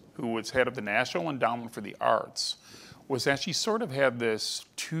Hanks, who was head of the National Endowment for the Arts, was that she sort of had this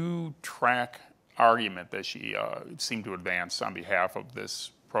two-track argument that she seemed to advance on behalf of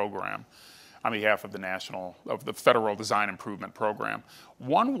this program, on behalf of the Federal Design Improvement Program.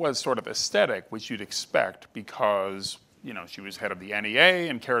 One was sort of aesthetic, which you'd expect because, you know, she was head of the NEA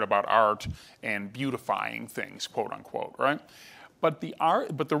and cared about art and beautifying things, quote unquote, right? But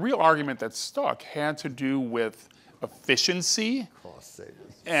the real argument that stuck had to do with efficiency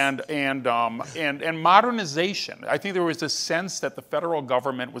and modernization. I think there was a sense that the federal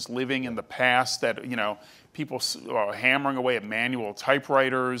government was living in the past, that, you know, people hammering away at manual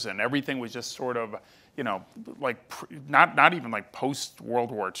typewriters, and everything was just sort of, you know, like not even like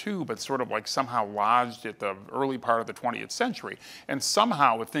post-World War II, but sort of like somehow lodged at the early part of the 20th century. And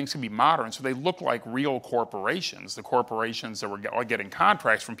somehow, if things can be modern, so they look like real corporations, the corporations that were getting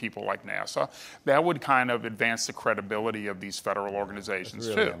contracts from people like NASA, that would kind of advance the credibility of these federal organizations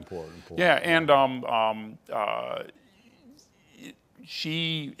That's really too. Important point. Yeah, and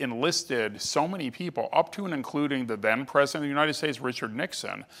she enlisted so many people, up to and including the then President of the United States, Richard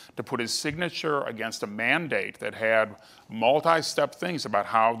Nixon, to put his signature against a mandate that had multi-step things about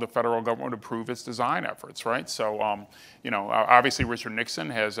how the federal government would improve its design efforts, right? So, you know, obviously Richard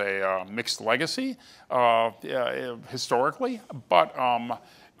Nixon has a mixed legacy historically, but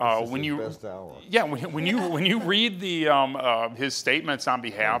when you when you read the his statements on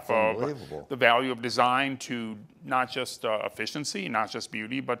behalf of the value of design to not just efficiency, not just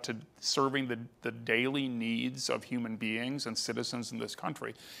beauty, but to serving the daily needs of human beings and citizens in this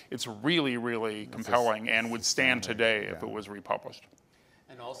country, it's really, really compelling and would stand today if it was republished.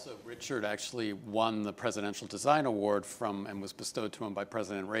 And also, Richard actually won the Presidential Design Award and was bestowed to him by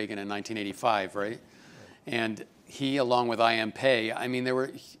President Reagan in 1985, right? And he, along with I.M. Pei, I mean,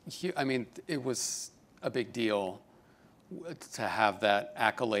 it was a big deal to have that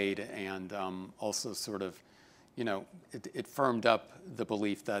accolade, and also sort of, you know, it firmed up the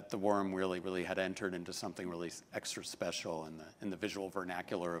belief that the worm really had entered into something really extra special in the visual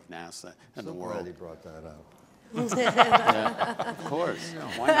vernacular of NASA and the world. I'm glad he brought that up. Yeah, of course. Yeah,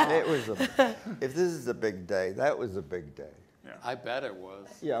 why not? If this is a big day, that was a big day. Yeah. I bet it was.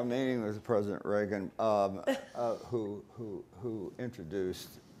 Yeah, I'm meeting with President Reagan, who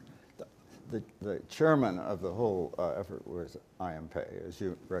introduced the chairman of the whole effort was IMP, as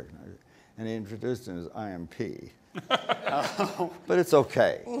you recognize, and he introduced him as IMP. But it's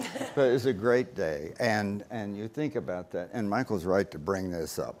okay. But it's a great day, and you think about that, and Michael's right to bring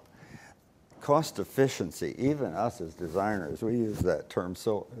this up. Cost efficiency, even us as designers, we use that term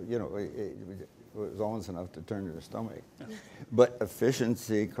so, you know, it was almost enough to turn your stomach. But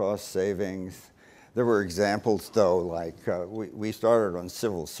efficiency, cost savings, there were examples though, like we started on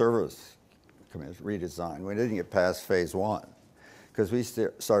civil service redesign. We didn't get past phase 1 because we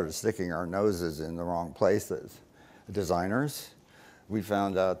started sticking our noses in the wrong places. Designers, we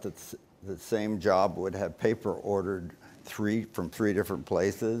found out that the same job would have paper ordered from three different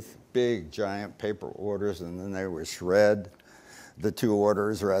places, big giant paper orders, and then they would shred the 2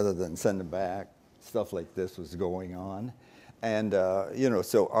 orders rather than send them back. Stuff like this was going on. And, you know,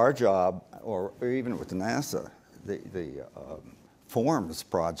 so our job, or even with NASA, the forms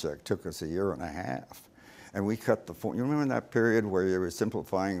project took us 1.5 years. And we cut the form. You remember that period where you were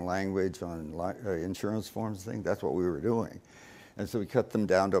simplifying language on insurance forms thing? That's what we were doing. And so we cut them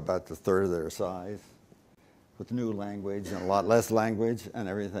down to about the 1/3 of their size with new language and a lot less language and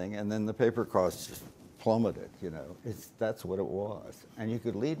everything. And then the paper costs just plummeted, you know. That's what it was. And you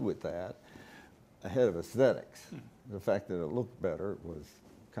could lead with that ahead of aesthetics. The fact that it looked better was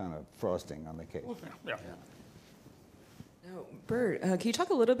kind of frosting on the cake. Yeah. Now, Bert, can you talk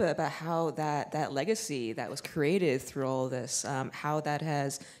a little bit about how that legacy that was created through all this, how that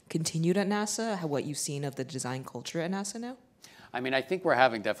has continued at NASA, what you've seen of the design culture at NASA now? I mean, I think we're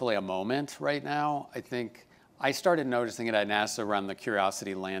having definitely a moment right now. I think I started noticing it at NASA around the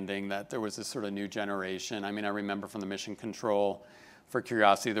Curiosity landing, that there was this sort of new generation. I mean, I remember from the mission control for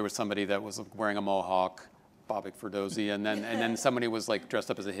Curiosity, there was somebody that was wearing a mohawk, Bobak Ferdozi, and then somebody was like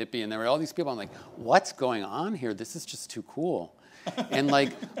dressed up as a hippie, and there were all these people. I'm like, what's going on here? This is just too cool. And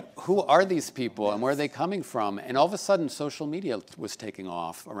like, who are these people and where are they coming from? And all of a sudden, social media was taking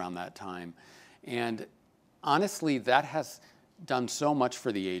off around that time. And honestly, that has done so much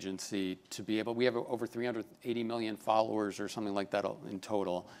for the agency to be able, we have over 380 million followers or something like that in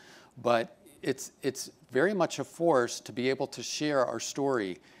total. But it's very much a force to be able to share our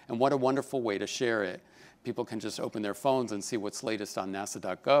story, and what a wonderful way to share it. People can just open their phones and see what's latest on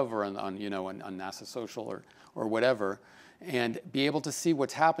NASA.gov or on NASA Social or whatever, and be able to see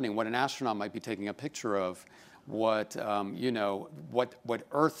what's happening, what an astronaut might be taking a picture of, what what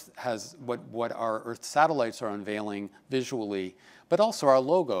Earth has, what our Earth satellites are unveiling visually, but also our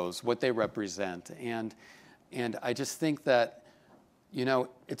logos, what they represent, and I just think that, you know,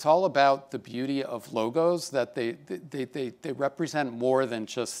 it's all about the beauty of logos, that they represent more than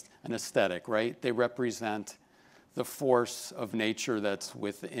just an aesthetic, right? They represent the force of nature that's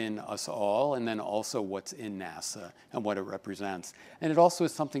within us all, and then also what's in NASA and what it represents. And it also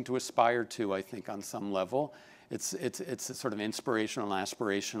is something to aspire to, I think, on some level. It's a sort of inspirational and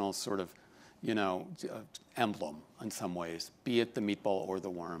aspirational sort of, you know, emblem in some ways, be it the meatball or the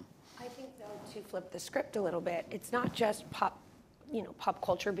worm. I think, though, to flip the script a little bit, it's not just pop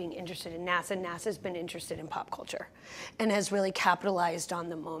culture being interested in NASA. NASA's been interested in pop culture and has really capitalized on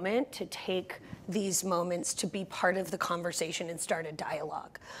the moment to take these moments to be part of the conversation and start a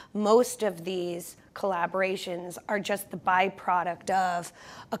dialogue. Most of these collaborations are just the byproduct of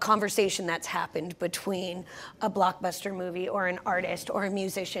a conversation that's happened between a blockbuster movie or an artist or a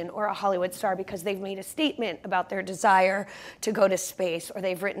musician or a Hollywood star, because they've made a statement about their desire to go to space, or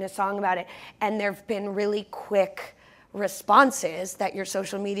they've written a song about it, and there've been really quick responses that your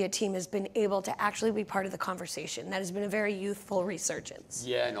social media team has been able to actually be part of the conversation. That has been a very youthful resurgence.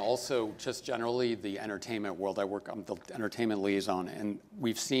 Yeah, and also just generally the entertainment world. I work on the entertainment liaison, and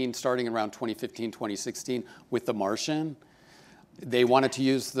we've seen starting around 2015, 2016 with The Martian, they wanted to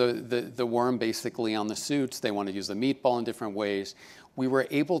use the worm basically on the suits. They wanted to use the meatball in different ways. We were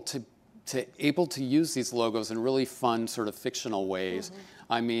able to use these logos in really fun sort of fictional ways. Mm-hmm.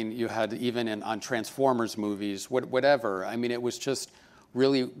 I mean, you had even on Transformers movies, whatever. I mean, it was just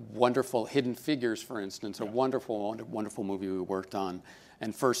really wonderful. Hidden Figures, for instance, a wonderful, wonderful movie we worked on.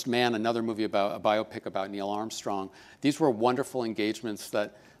 And First Man, another movie about a biopic about Neil Armstrong. These were wonderful engagements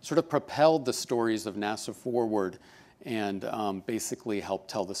that sort of propelled the stories of NASA forward, and basically helped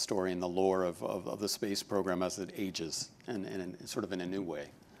tell the story and the lore of the space program as it ages, and sort of in a new way.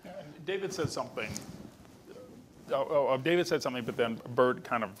 David said something David said something, but then Bert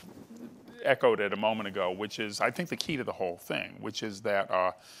kind of echoed it a moment ago, which is, I think, the key to the whole thing, which is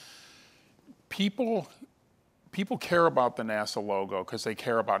that people care about the NASA logo because they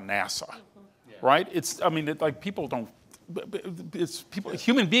care about NASA, right? It's, I mean, like people don't.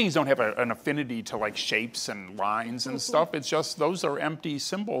 Human beings don't have an affinity to like shapes and lines and stuff. It's just those are empty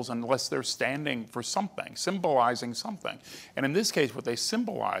symbols unless they're standing for something, symbolizing something. And in this case, what they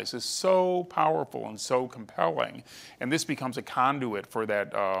symbolize is so powerful and so compelling. And this becomes a conduit for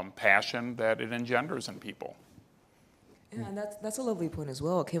that passion that it engenders in people. Yeah, and that's a lovely point as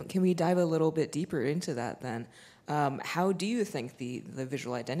well. Can we dive a little bit deeper into that then? How do you think the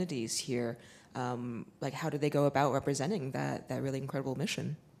visual identities here, like how do they go about representing that really incredible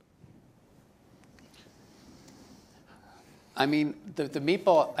mission? I mean, the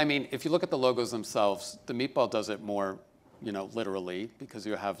meatball, I mean, if you look at the logos themselves, the meatball does it more, you know, literally, because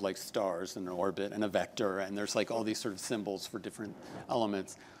you have like stars and an orbit and a vector, and there's like all these sort of symbols for different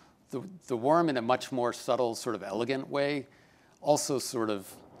elements. The worm, in a much more subtle, sort of elegant way, also sort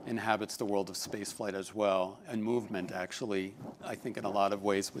of inhabits the world of spaceflight as well, and movement, actually, I think in a lot of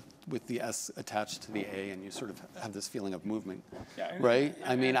ways with the S attached to the A, and you sort of have this feeling of movement, right?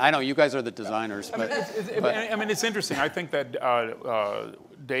 I mean, I know you guys are the designers, but... I mean, it's interesting. I think that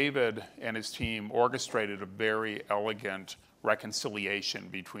David and his team orchestrated a very elegant reconciliation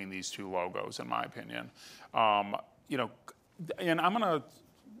between these two logos, in my opinion. You know, and I'm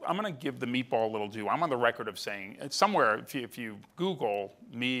gonna give the meatball a little due. I'm on the record of saying, somewhere, if you Google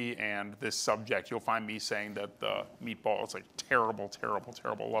me and this subject, you'll find me saying that the meatball is a terrible, terrible,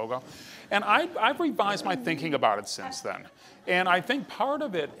 terrible logo. And I've revised my thinking about it since then. And I think part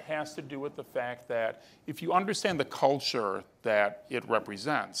of it has to do with the fact that if you understand the culture that it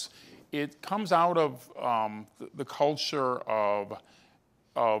represents, it comes out of the culture of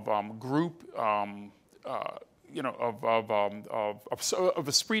group, you know, of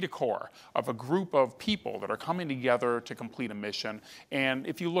esprit de corps, of a group of people that are coming together to complete a mission. And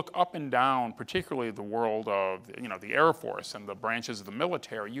if you look up and down, particularly the world of, you know, the Air Force and the branches of the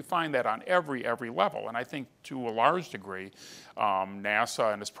military, you find that on every level. And I think to a large degree,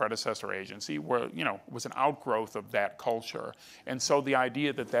 NASA and its predecessor agency were, you know, was an outgrowth of that culture. And so the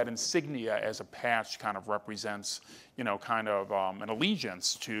idea that that insignia as a patch kind of represents, you know, kind of an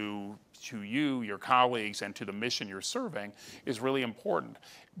allegiance to you, your colleagues, and to the mission you're serving is really important.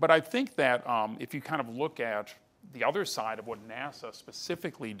 But I think that if you kind of look at the other side of what NASA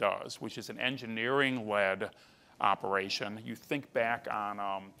specifically does, which is an engineering-led operation, you think back on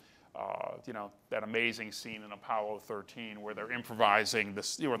you know, that amazing scene in Apollo 13 where they're improvising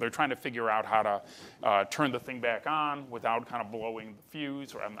this, you know, they're trying to figure out how to turn the thing back on without kind of blowing the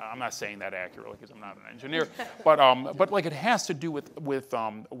fuse. Or I'm not saying that accurately because I'm not an engineer, but like it has to do with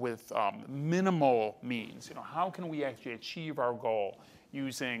minimal means. You know, how can we actually achieve our goal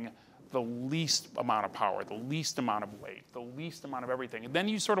using the least amount of power, the least amount of weight, the least amount of everything. And then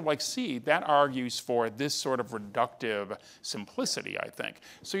you sort of like see that argues for this sort of reductive simplicity, I think.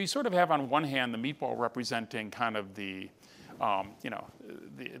 So you sort of have on one hand the meatball representing kind of the, you know,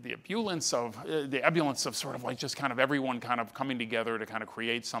 the ebullience of sort of like just kind of everyone kind of coming together to kind of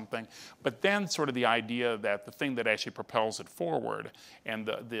create something, but then sort of the idea that the thing that actually propels it forward and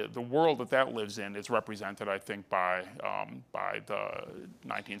the world that lives in is represented, I think, by the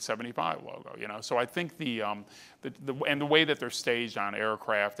 1975 logo. You know, so I think and the way that they're staged on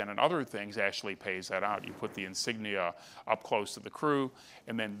aircraft and in other things actually pays that out. You put the insignia up close to the crew,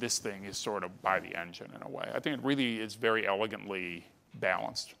 and then this thing is sort of by the engine in a way. I think it really is very elegantly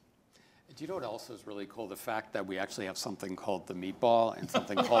balanced. Do you know what else is really cool? The fact that we actually have something called the meatball and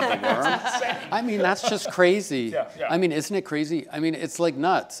something called the worm. I mean, that's just crazy. Yeah. I mean, isn't it crazy? I mean, it's like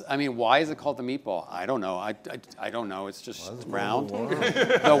nuts. I mean, why is it called the meatball? I don't know. I don't know. It's just round.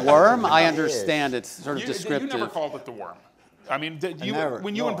 The worm, I understand. It's sort of descriptive. You never called it the worm. I mean,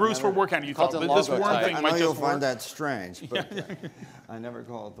 when you and Bruce were working on it, you thought this worm thing might just work? I know you'll find that strange, but I never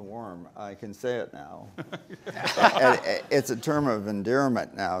call it the worm. I can say it now. It's a term of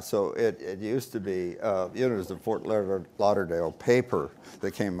endearment now. So it used to be, you know, it was the Fort Lauderdale paper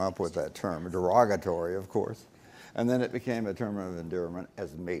that came up with that term, derogatory, of course. And then it became a term of endearment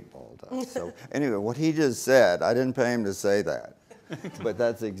as meatball does. So anyway, what he just said, I didn't pay him to say that. But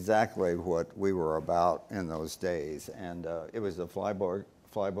that's exactly what we were about in those days. And it was a flyboy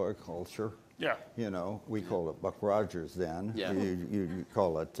culture. Yeah. You know, we called it Buck Rogers then. Yeah. You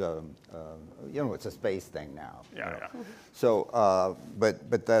call it, you know, it's a space thing now. Yeah, you know. yeah. So,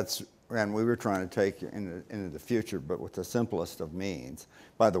 but that's, and we were trying to take into the future, but with the simplest of means.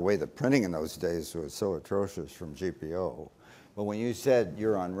 By the way, the printing in those days was so atrocious from GPO. But when you said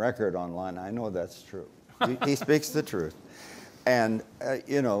you're on record online, I know that's true. He speaks the truth. And,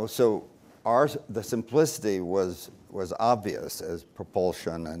 you know, so the simplicity was obvious as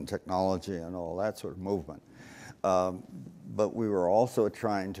propulsion and technology and all that sort of movement. But we were also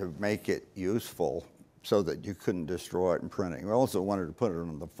trying to make it useful so that you couldn't destroy it in printing. We also wanted to put it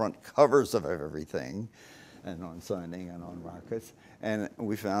on the front covers of everything, and on signing and on rockets. And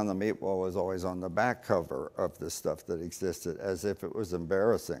we found the meatball was always on the back cover of the stuff that existed, as if it was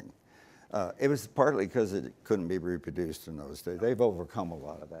embarrassing. It was partly because it couldn't be reproduced in those days. They've overcome a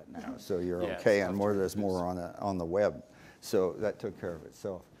lot of that now, so you're okay, and there's more on the web. So that took care of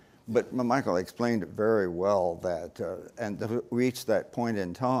itself. But Michael explained it very well that, and to reach that point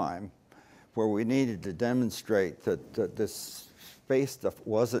in time where we needed to demonstrate that this space stuff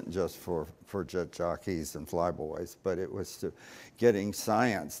wasn't just for jet jockeys and flyboys, but it was to getting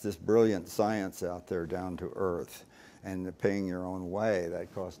science, this brilliant science out there down to earth, and paying your own way.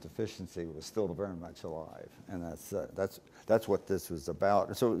 That cost efficiency was still very much alive, and that's what this was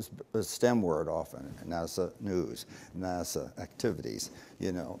about. So it was a STEM word often: NASA news, NASA activities,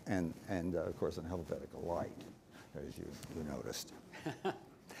 you know, and of course in alphabetical light, as you noticed.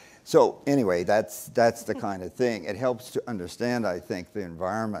 So anyway, that's the kind of thing. It helps to understand, I think, the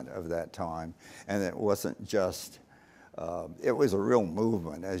environment of that time, and it wasn't just, it was a real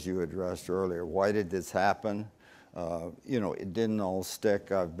movement, as you addressed earlier. Why did this happen? You know, it didn't all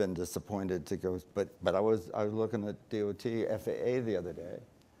stick. I've been disappointed to go, but I was looking at DOT, FAA the other day,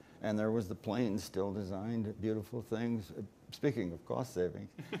 and there was the planes still designed, beautiful things. Speaking of cost saving,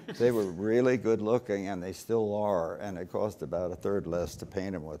 they were really good looking, and they still are, and it cost about a third less to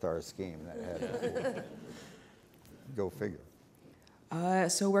paint them with our scheme. That had go figure.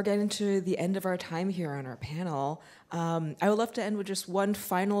 So we're getting to the end of our time here on our panel. I would love to end with just one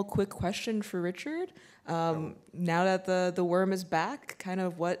final quick question for Richard. Now that the worm is back, kind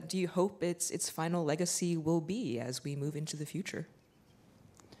of what do you hope its final legacy will be as we move into the future?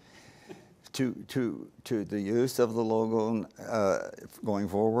 To the use of the logo going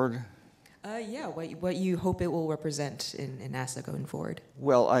forward? Yeah, what you hope it will represent in NASA going forward.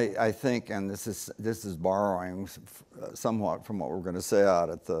 Well, I think, and this is borrowing somewhat from what we're going to say out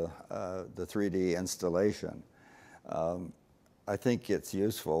at the 3D installation. I think it's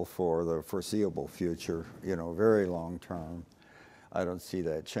useful for the foreseeable future, you know, very long term. I don't see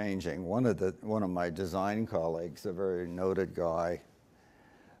that changing. One of my design colleagues, a very noted guy,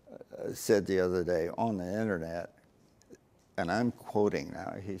 said the other day on the internet, and I'm quoting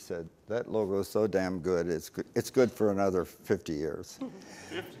now, he said, "That logo is so damn good, it's good for another 50 years.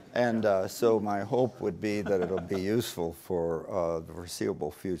 And so my hope would be that it'll be useful for the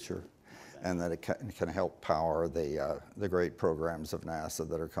foreseeable future, and that it can help power the great programs of NASA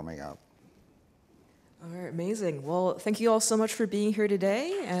that are coming up." All right, amazing. Well, thank you all so much for being here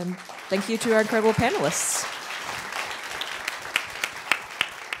today, and thank you to our incredible panelists.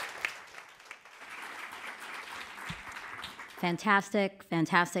 Fantastic,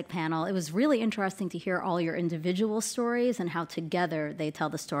 fantastic panel. It was really interesting to hear all your individual stories and how together they tell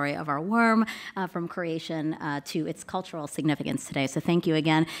the story of our worm from creation to its cultural significance today. So thank you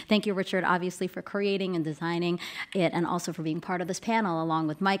again. Thank you, Richard, obviously, for creating and designing it, and also for being part of this panel, along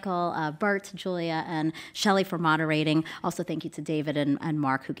with Michael, Bert, Julia, and Shelly for moderating. Also, thank you to David and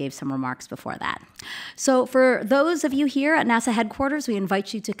Mark, who gave some remarks before that. So for those of you here at NASA headquarters, we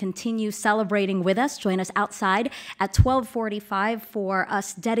invite you to continue celebrating with us. Join us outside at 12:45 for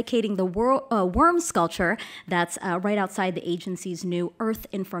us dedicating the worm sculpture that's right outside the agency's new Earth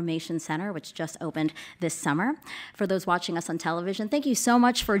Information Center, which just opened this summer. For those watching us on television, thank you so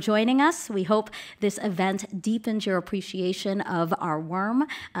much for joining us. We hope this event deepens your appreciation of our worm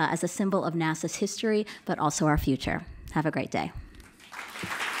as a symbol of NASA's history, but also our future. Have a great day.